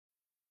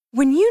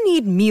When you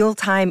need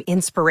mealtime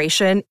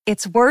inspiration,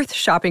 it's worth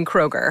shopping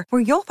Kroger,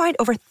 where you'll find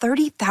over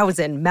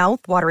 30,000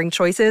 mouth-watering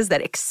choices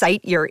that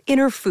excite your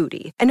inner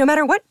foodie. And no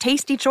matter what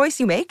tasty choice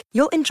you make,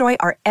 you'll enjoy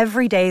our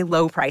everyday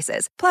low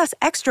prices, plus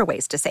extra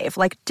ways to save,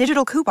 like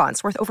digital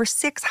coupons worth over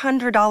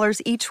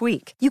 $600 each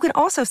week. You can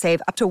also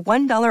save up to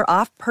 $1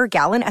 off per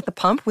gallon at the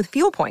pump with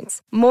fuel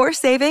points. More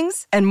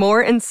savings and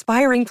more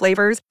inspiring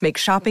flavors make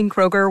shopping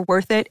Kroger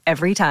worth it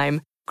every time.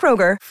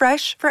 Kroger,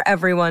 fresh for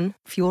everyone.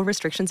 Fuel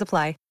restrictions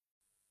apply.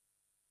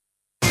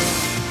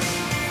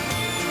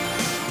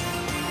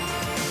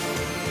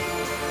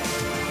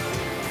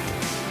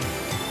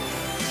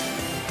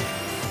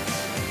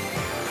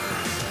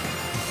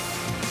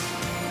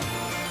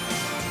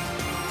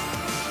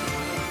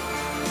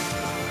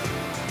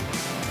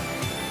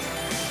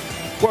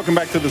 Welcome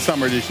back to the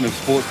summer edition of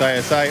Sports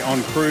ASA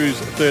on Cruise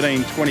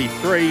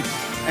 1323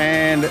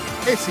 and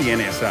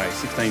SENSA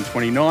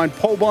 1629.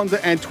 Paul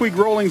Bonza and Twig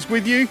Rawlings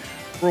with you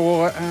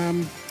for,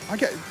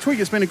 Twig,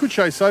 it's been a good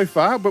show so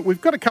far, but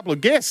we've got a couple of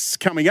guests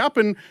coming up,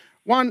 and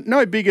one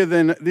no bigger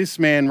than this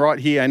man right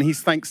here, and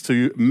he's thanks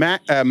to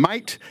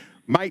Mate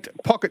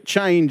Pocket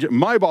Change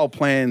Mobile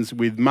Plans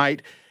with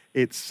Mate.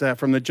 It's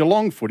from the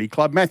Geelong Footy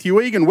Club.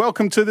 Matthew Egan,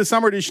 welcome to the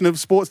summer edition of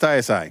Sports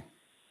ASA.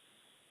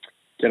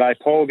 G'day,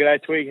 Paul.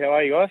 G'day, Twig. How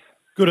are you guys?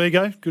 Good,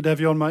 Ego. Good to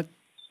have you on, mate.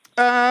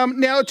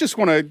 Now, I just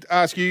want to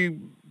ask you,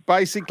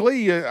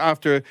 basically,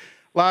 after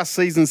last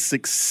season's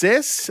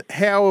success,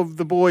 how have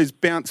the boys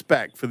bounced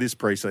back for this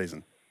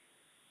pre-season?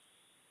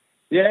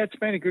 Yeah, it's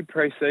been a good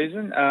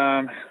pre-season.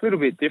 A little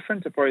bit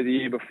different to probably the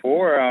year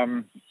before.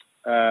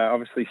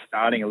 Obviously,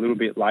 starting a little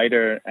bit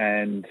later,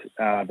 and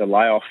the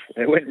layoff,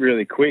 it went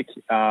really quick.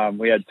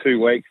 We had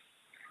 2 weeks,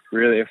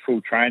 really, of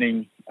full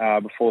training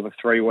before the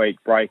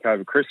 3-week break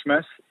over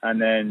Christmas, and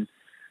then,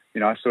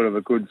 sort of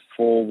a good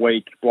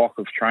 4-week block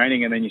of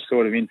training, and then you're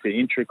sort of into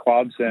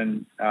intra-clubs,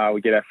 and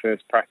we get our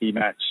first pracky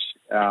match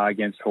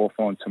against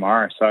Hawthorn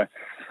tomorrow. So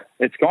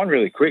it's gone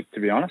really quick, to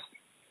be honest.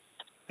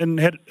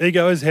 And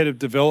Ego, as head of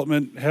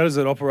development, how does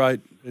it operate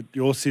at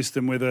your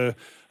system with a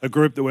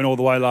group that went all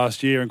the way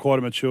last year and quite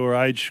a mature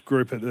age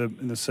group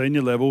in the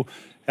senior level?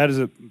 How does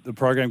the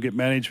program get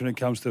managed when it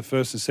comes to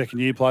first and second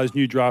year players,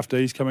 new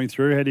draftees coming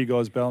through? How do you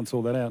guys balance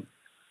all that out?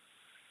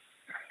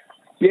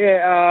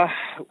 Yeah,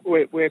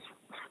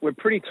 we're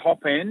pretty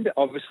top end,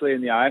 obviously,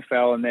 in the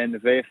AFL, and then the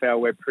VFL,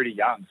 we're pretty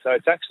young. So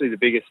it's actually the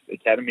biggest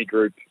academy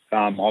group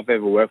I've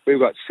ever worked with. We've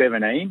got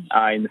 17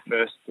 in the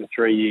first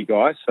 3-year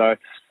guys. So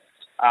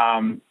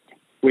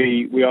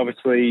we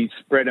obviously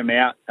spread them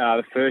out.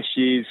 The first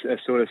year's a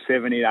sort of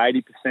 70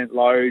 to 80%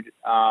 load,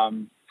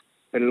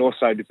 but it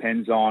also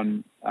depends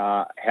on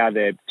how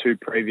their 2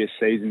 previous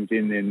seasons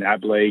in the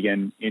NAB League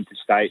and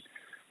interstate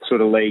sort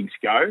of leagues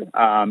go.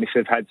 If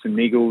they've had some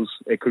niggles,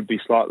 it could be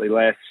slightly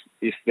less.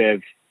 If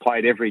they've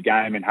played every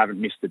game and haven't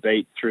missed a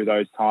beat through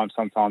those times,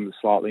 sometimes it's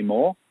slightly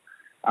more.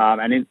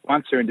 And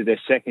once they're into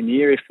their second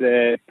year, if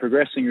they're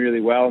progressing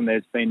really well and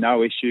there's been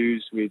no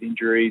issues with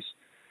injuries,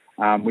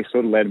 we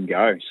sort of let them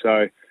go.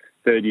 So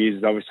third year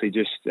is obviously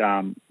just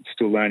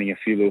still learning a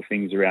few little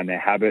things around their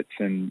habits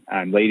and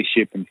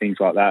leadership and things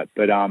like that.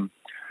 But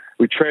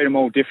we treat them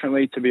all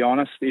differently, to be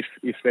honest.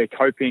 If they're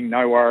coping,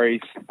 no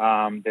worries.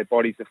 Their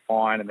bodies are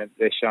fine and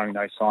they're showing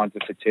no signs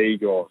of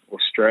fatigue or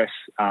stress.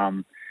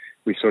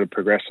 We sort of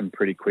progress them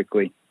pretty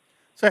quickly.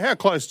 So how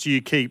close do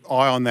you keep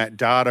eye on that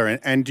data?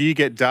 And do you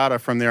get data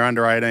from their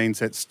under-18s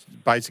that's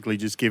basically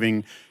just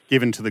given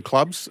to the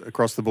clubs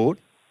across the board?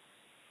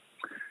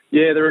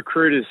 Yeah, the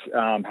recruiters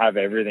have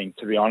everything,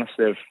 to be honest.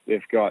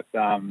 They've got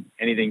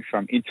anything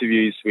from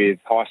interviews with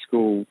high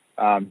school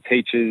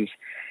teachers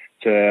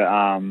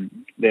to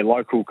their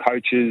local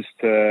coaches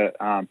to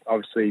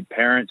obviously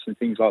parents and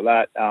things like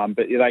that.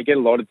 But yeah, they get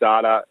a lot of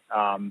data.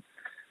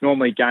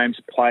 Normally games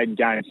played and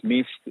games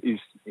missed is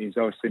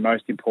obviously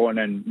most important,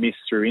 and missed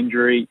through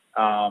injury.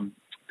 And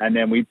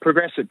then we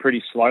progress it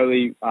pretty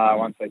slowly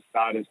once they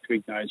start, as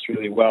Twig knows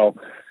really well.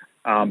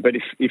 But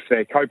if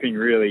they're coping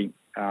really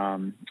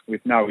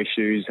with no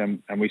issues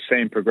and we see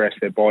them progress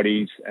their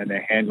bodies and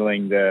they're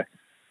handling the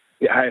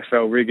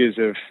AFL rigours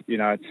of,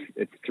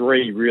 it's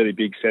 3 really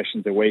big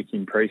sessions a week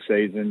in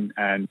pre-season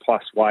and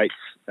plus weights,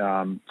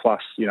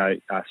 plus,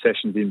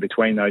 sessions in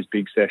between those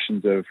big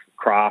sessions of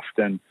craft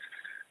and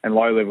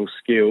low-level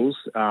skills.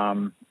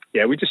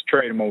 We just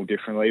treat them all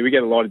differently. We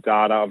get a lot of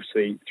data,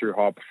 obviously, through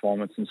high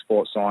performance and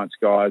sports science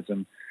guys,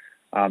 and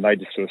they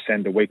just sort of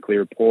send a weekly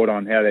report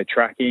on how they're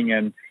tracking.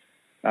 And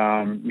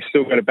you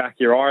still got to back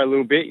your eye a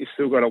little bit. You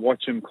still got to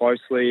watch him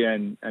closely,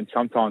 and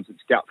sometimes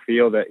it's gut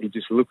feel that he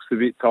just looks a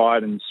bit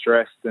tired and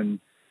stressed and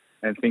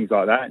things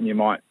like that. And you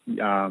might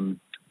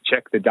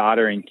check the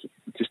data and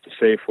just to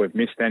see if we've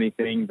missed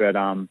anything. But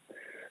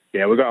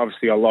we've got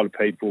obviously a lot of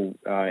people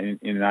in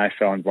an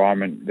AFL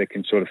environment that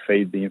can sort of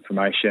feed the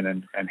information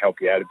and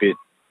help you out a bit.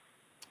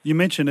 You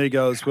mentioned,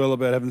 Ego, as well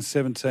about having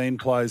 17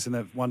 players in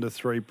that 1 to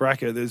 3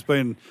 bracket. There's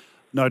been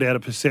no doubt a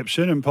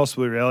perception and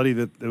possibly reality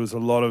that there was a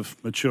lot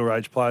of mature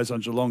age players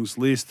on Geelong's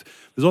list.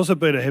 There's also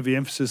been a heavy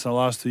emphasis in the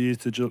last 2 years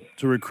to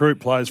recruit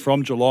players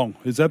from Geelong.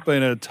 Has that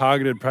been a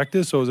targeted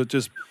practice, or has it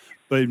just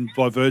been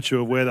by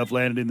virtue of where they've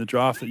landed in the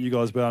draft that you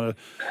guys have been able to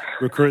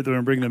recruit them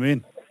and bring them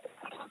in?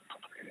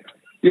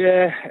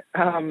 Yeah,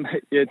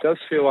 it does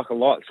feel like a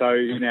lot. So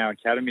in our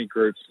academy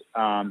groups,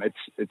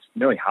 it's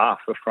nearly half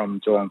are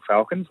from Geelong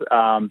Falcons.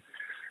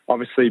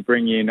 Obviously,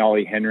 bring in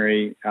Ollie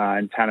Henry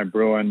and Tanner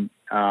Bruin,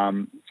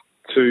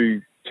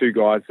 two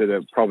guys that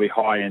are probably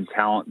high-end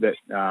talent that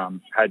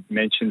had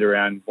mentioned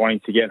around wanting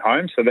to get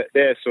home. So that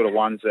they're sort of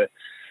ones that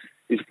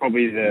is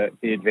probably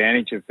the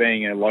advantage of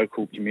being a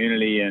local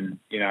community and,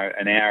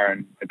 an hour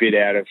and a bit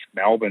out of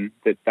Melbourne,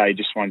 that they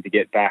just wanted to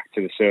get back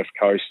to the Surf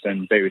Coast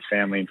and be with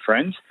family and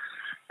friends.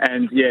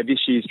 And, this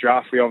year's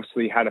draft, we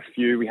obviously had a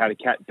few. We had a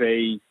Cat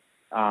B,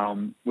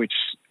 which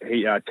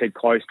Ted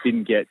Close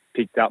didn't get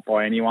picked up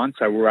by anyone,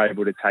 so we were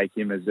able to take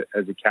him as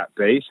a Cat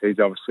B. So he's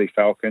obviously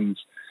Falcons,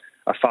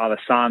 a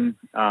father-son,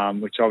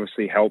 which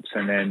obviously helps.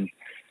 And then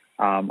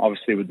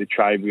obviously with the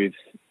trade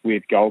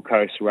with Gold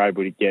Coast, we're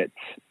able to get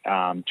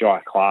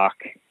Jai Clark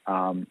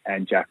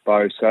and Jack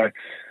Bowe. So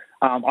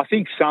I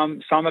think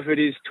some of it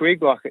is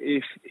twig. Like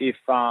if it's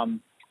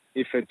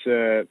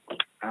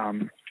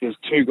there's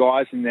two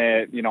guys and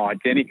they're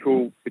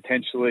identical,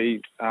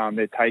 potentially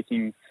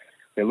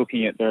they're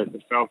looking at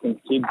the Falcons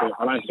kid, but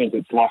I don't think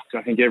it's locked.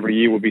 I think every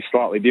year will be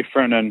slightly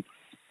different, and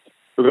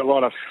we've got a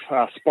lot of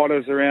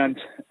spotters around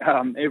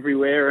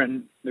everywhere,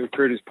 and the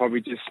recruiters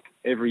probably just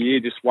every year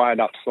just weigh it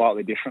up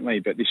slightly differently.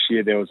 But this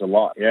year there was a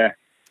lot, yeah.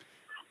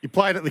 You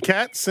played at the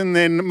Cats and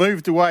then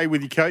moved away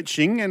with your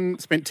coaching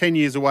and spent 10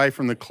 years away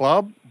from the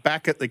club,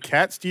 back at the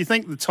Cats. Do you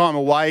think the time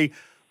away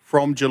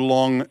from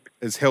Geelong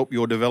has helped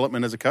your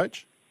development as a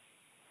coach?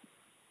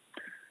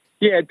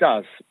 Yeah, it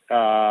does.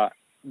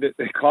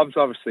 The club's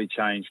obviously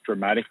changed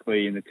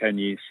dramatically in the 10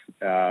 years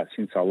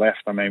since I left.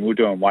 I mean, we're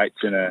doing weights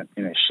in a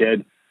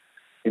shed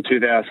in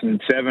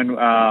 2007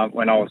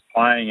 when I was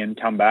playing, and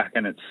come back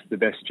and it's the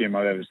best gym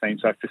I've ever seen.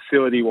 So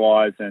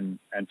facility-wise and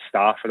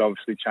staff, it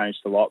obviously changed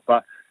a lot.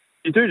 But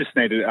you do just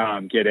need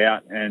to get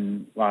out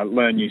and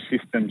learn new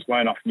systems,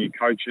 learn off new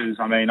coaches.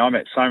 I mean, I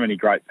met so many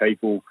great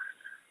people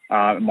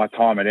in my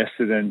time at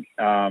Essendon.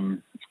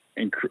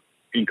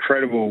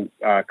 Incredible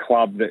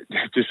club that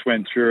just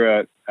went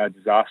through a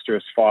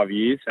disastrous 5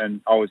 years, and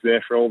I was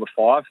there for all the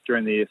 5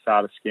 during the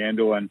Asada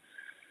scandal, and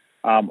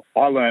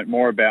I learnt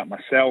more about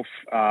myself,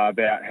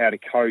 about how to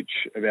coach,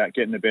 about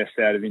getting the best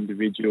out of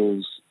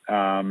individuals,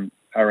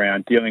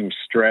 around dealing with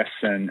stress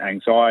and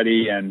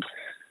anxiety and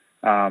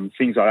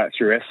things like that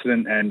through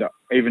Essendon. And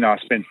even though I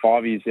spent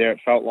 5 years there,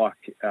 it felt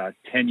like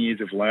 10 years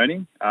of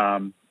learning,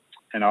 and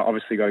I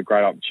obviously got a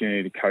great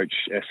opportunity to coach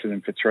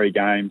Essendon for 3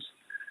 games.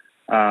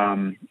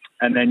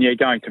 And then,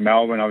 going to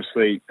Melbourne,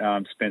 obviously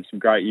spent some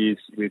great years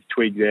with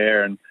Twig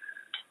there. And,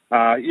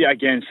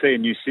 again, see a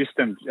new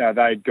system.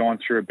 They'd gone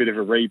through a bit of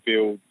a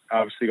rebuild,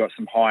 obviously got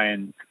some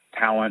high-end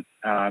talent,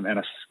 and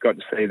I got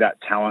to see that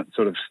talent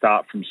sort of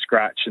start from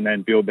scratch and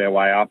then build their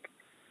way up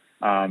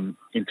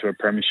into a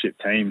premiership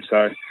team.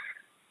 So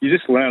you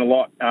just learn a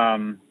lot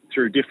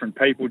through different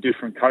people,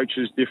 different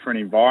coaches, different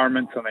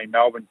environments. I mean,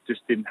 Melbourne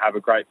just didn't have a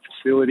great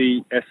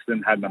facility.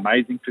 Essendon had an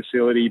amazing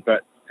facility,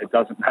 but it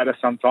doesn't matter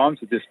sometimes.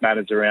 It just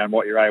matters around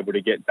what you're able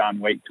to get done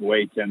week to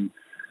week and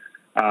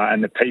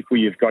the people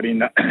you've got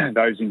in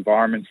those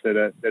environments that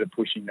are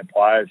pushing the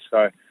players.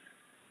 So,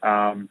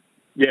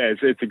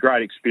 it's a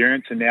great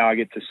experience. And now I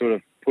get to sort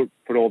of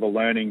put all the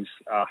learnings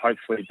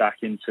hopefully back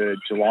into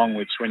Geelong,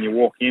 which when you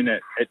walk in,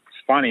 it's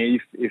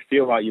funny. You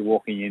feel like you're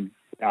walking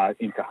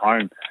into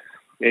home,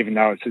 even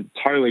though it's a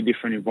totally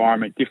different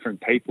environment,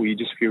 different people. You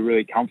just feel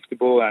really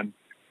comfortable, and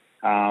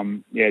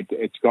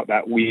it's got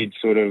that weird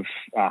sort of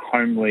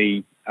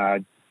homely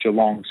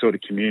Geelong sort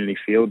of community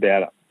feel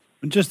about it.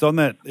 And just on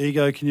that,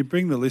 Ego, can you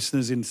bring the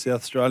listeners in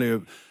South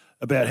Australia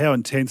about how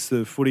intense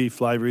the footy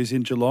flavour is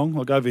in Geelong?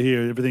 Like over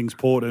here, everything's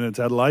Port and it's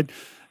Adelaide,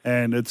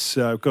 and it's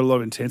got a lot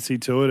of intensity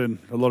to it, and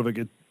a lot of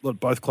it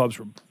both clubs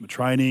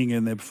training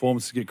and their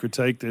performances get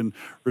critiqued and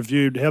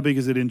reviewed. How big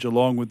is it in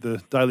Geelong with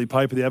the daily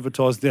paper, the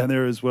advertised down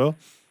there as well?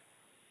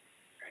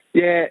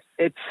 Yeah,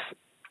 it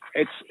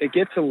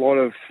gets a lot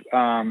of,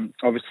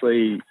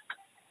 obviously,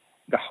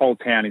 the whole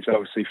town is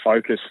obviously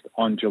focused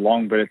on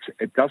Geelong, but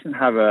it doesn't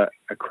have a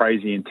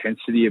crazy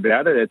intensity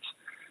about it.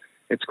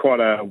 It's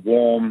quite a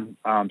warm,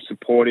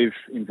 supportive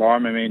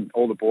environment. I mean,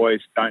 all the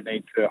boys don't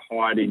need to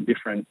hide in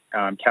different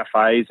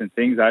cafes and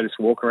things. They just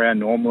walk around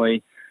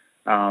normally.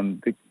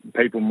 The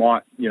people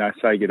might,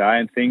 say good day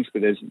and things,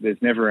 but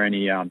there's never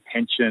any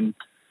tension.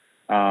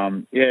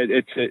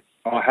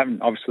 I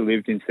haven't obviously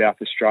lived in South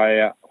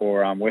Australia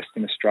or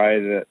Western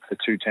Australia, the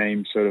two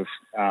teams sort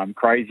of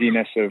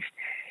craziness of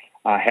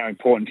how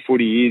important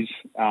footy is.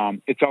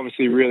 It's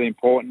obviously really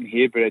important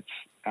here, but it's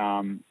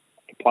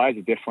the players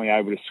are definitely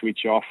able to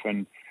switch off,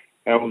 and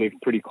they all live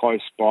pretty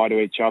close by to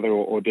each other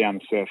or down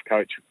the Surf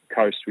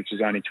Coast, which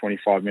is only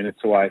 25 minutes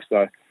away.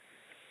 So,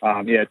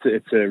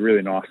 it's a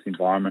really nice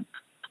environment.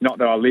 not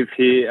that I live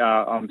here.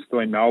 I'm still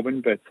in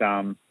Melbourne, but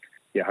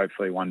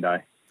hopefully one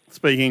day.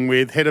 Speaking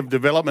with Head of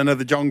Development of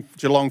the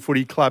Geelong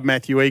Footy Club,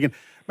 Matthew Egan.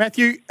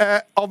 Matthew,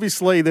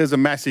 obviously there's a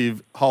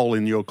massive hole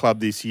in your club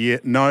this year.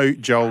 No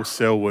Joel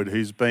Selwood,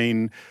 who's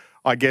been,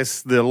 I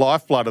guess, the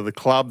lifeblood of the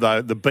club,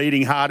 though, the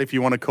beating heart, if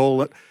you want to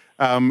call it.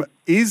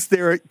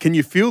 Can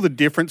you feel the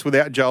difference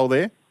without Joel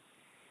there?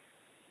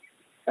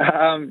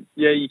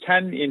 You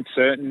can in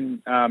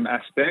certain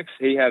aspects.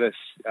 He had a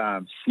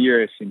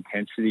serious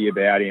intensity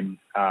about him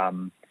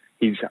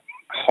his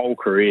whole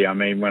career. I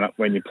mean,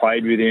 when you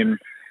played with him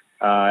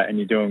and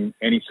you're doing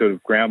any sort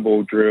of ground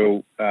ball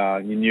drill,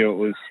 you knew it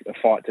was a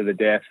fight to the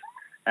death.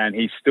 And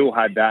he still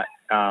had that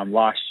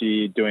last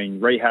year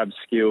doing rehab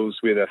skills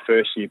with a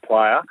first-year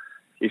player.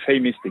 If he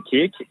missed a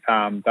kick,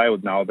 they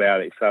would know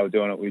about it if they were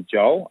doing it with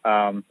Joel.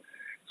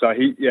 So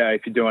if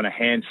you're doing a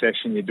hand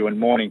session, you're doing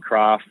morning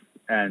craft,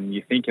 and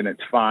you're thinking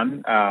it's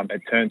fun,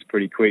 it turns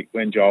pretty quick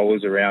when Joel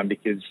was around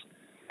because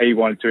he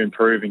wanted to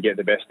improve and get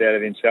the best out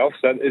of himself.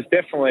 So it's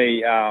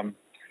definitely,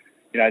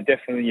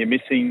 definitely you're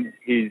missing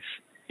his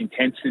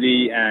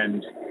intensity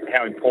and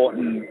how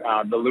important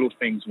the little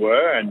things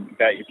were and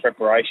about your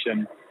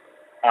preparation.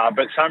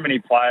 But so many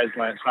players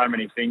learnt so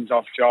many things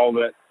off Joel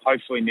that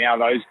hopefully now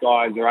those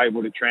guys are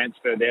able to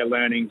transfer their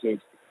learnings of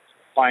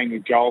playing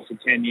with Joel for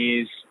 10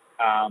 years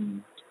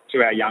to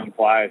our young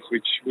players,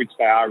 which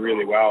they are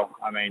really well.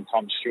 I mean,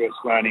 Tom Stewart's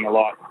learning a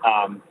lot.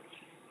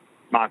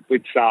 Mark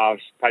Blitzars,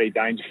 Paddy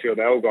Dangerfield,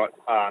 they all got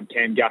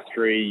Cam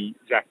Guthrie,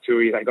 Zach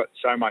Tui. They got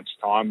so much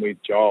time with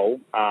Joel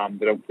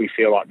that we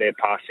feel like they're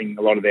passing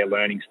a lot of their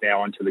learnings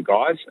now onto the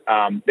guys.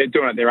 They're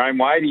doing it their own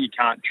way. You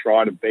can't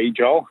try to be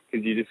Joel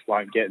because you just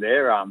won't get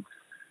there.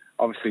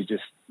 Obviously,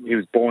 he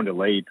was born to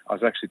lead. I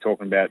was actually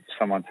talking about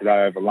someone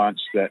today over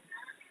lunch that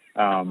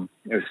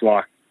it was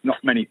like not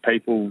many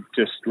people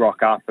just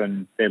rock up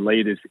and they're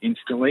leaders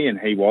instantly, and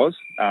he was.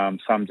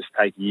 Some just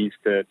take years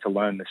to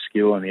learn the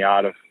skill and the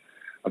art of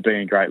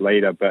being a great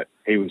leader, but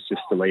he was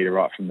just the leader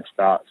right from the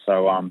start.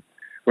 So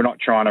we're not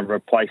trying to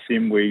replace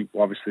him. We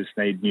obviously just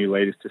need new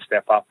leaders to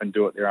step up and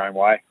do it their own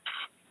way.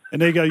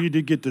 And Ego, you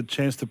did get the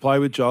chance to play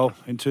with Joel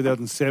in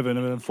 2007.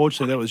 I mean,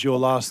 unfortunately, that was your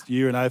last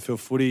year in AFL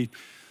footy. Do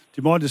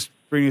you mind just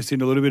bringing us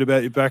in a little bit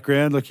about your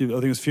background? I think it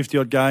was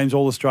 50-odd games,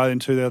 all Australian in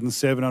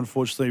 2007.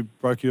 Unfortunately,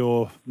 broke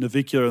your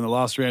navicular in the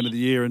last round of the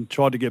year and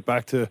tried to get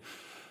back to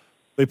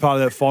be part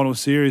of that final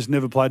series,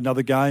 never played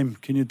another game.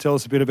 Can you tell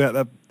us a bit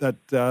about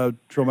that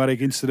traumatic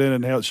incident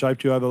and how it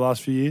shaped you over the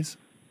last few years?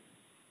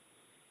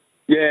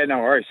 Yeah, no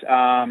worries.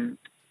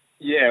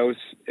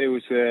 It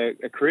was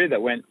a career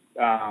that went,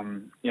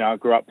 I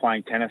grew up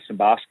playing tennis and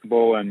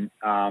basketball, and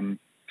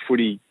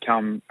footy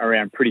come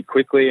around pretty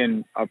quickly,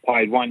 and I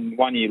played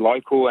one year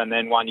local and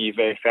then 1 year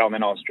VFL, and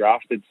then I was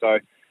drafted. So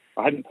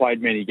I hadn't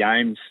played many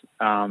games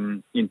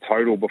in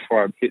total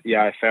before I hit the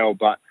AFL,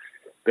 but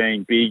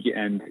being big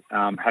and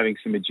having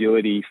some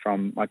agility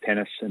from my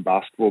tennis and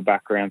basketball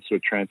background sort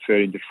of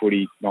transferred into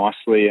footy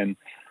nicely. And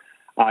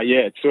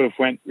it sort of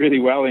went really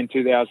well in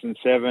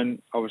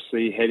 2007,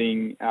 obviously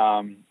heading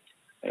a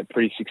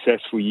pretty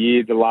successful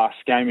year. The last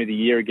game of the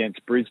year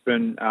against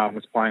Brisbane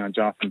was playing on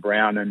Jonathan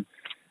Brown, and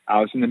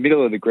I was in the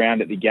middle of the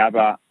ground at the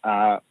Gabba,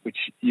 which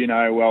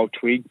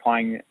Twig,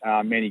 playing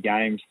many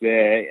games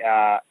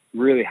there,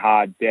 really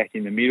hard deck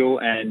in the middle,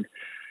 and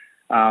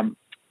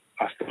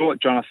I thought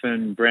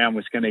Jonathan Brown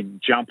was going to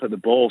jump at the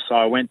ball, so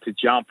I went to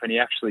jump and he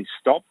actually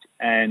stopped,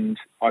 and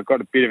I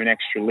got a bit of an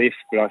extra lift,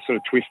 but I sort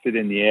of twisted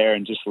in the air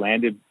and just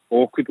landed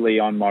awkwardly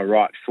on my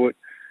right foot.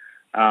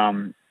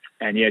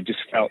 Just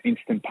felt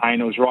instant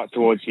pain. It was right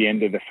towards the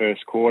end of the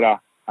first quarter,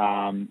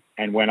 and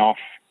went off,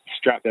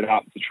 strapped it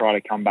up to try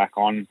to come back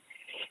on.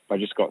 I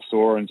just got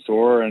sore, and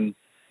 3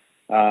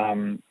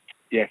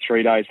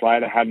 days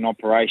later had an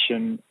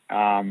operation.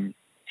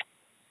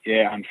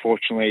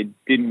 Unfortunately, it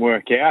didn't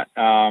work out.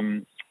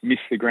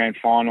 Missed the grand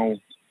final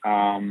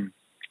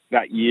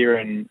that year,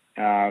 and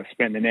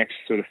spent the next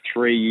sort of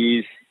 3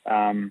 years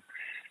trying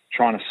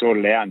to sort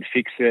it out and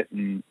fix it,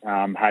 and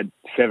had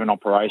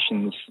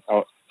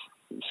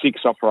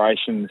 6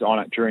 operations on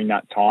it during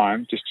that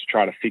time just to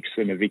try to fix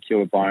the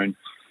navicular bone,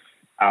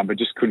 but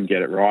just couldn't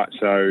get it right.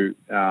 So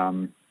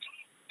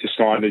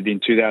decided in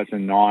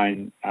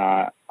 2009,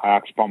 I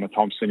asked Bomber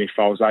Thompson if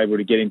I was able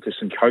to get into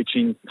some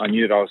coaching. I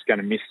knew that I was going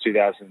to miss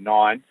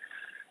 2009.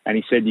 And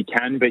he said, you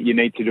can, but you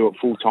need to do it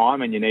full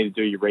time, and you need to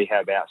do your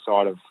rehab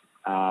outside of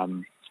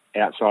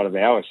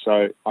hours.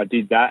 So I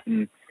did that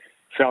and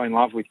fell in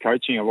love with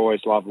coaching. I've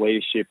always loved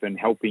leadership and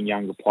helping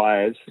younger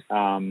players.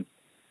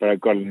 But I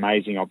got an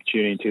amazing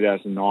opportunity in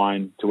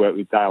 2009 to work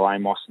with Dale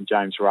Amos and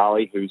James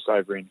Raleigh, who's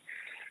over in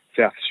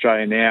South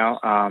Australia now.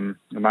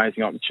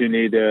 Amazing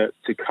opportunity to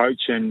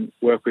coach and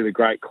work with a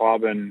great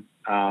club, and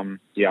I've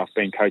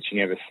been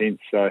coaching ever since.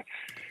 So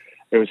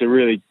it was a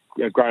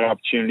great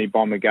opportunity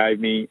Bomber gave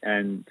me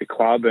and the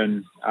club.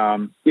 And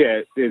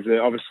there's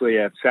obviously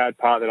a sad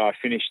part that I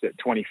finished at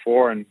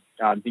 24 and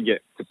didn't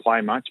get to play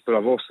much, but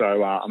I'm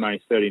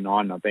only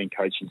 39 and I've been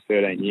coaching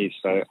 13 years,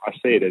 so I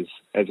see it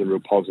as a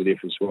real positive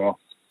as well.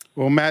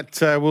 Well, Matt,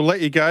 we'll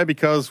let you go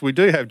because we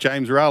do have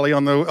James Rowley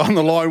on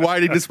the line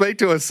waiting to speak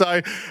to us.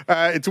 So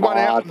it's one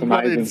out. It's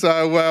amazing.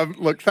 So,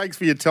 look, thanks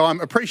for your time.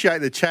 Appreciate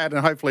the chat,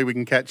 and hopefully we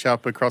can catch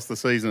up across the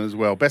season as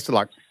well. Best of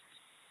luck.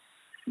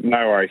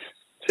 No worries.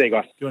 See you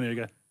guys. Good on you,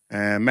 go.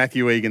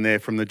 Matthew Egan there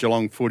from the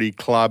Geelong Footy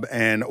Club,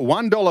 and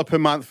 $1 per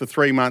month for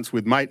 3 months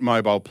with Mate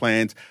Mobile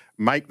plans.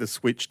 Make the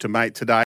switch to Mate today.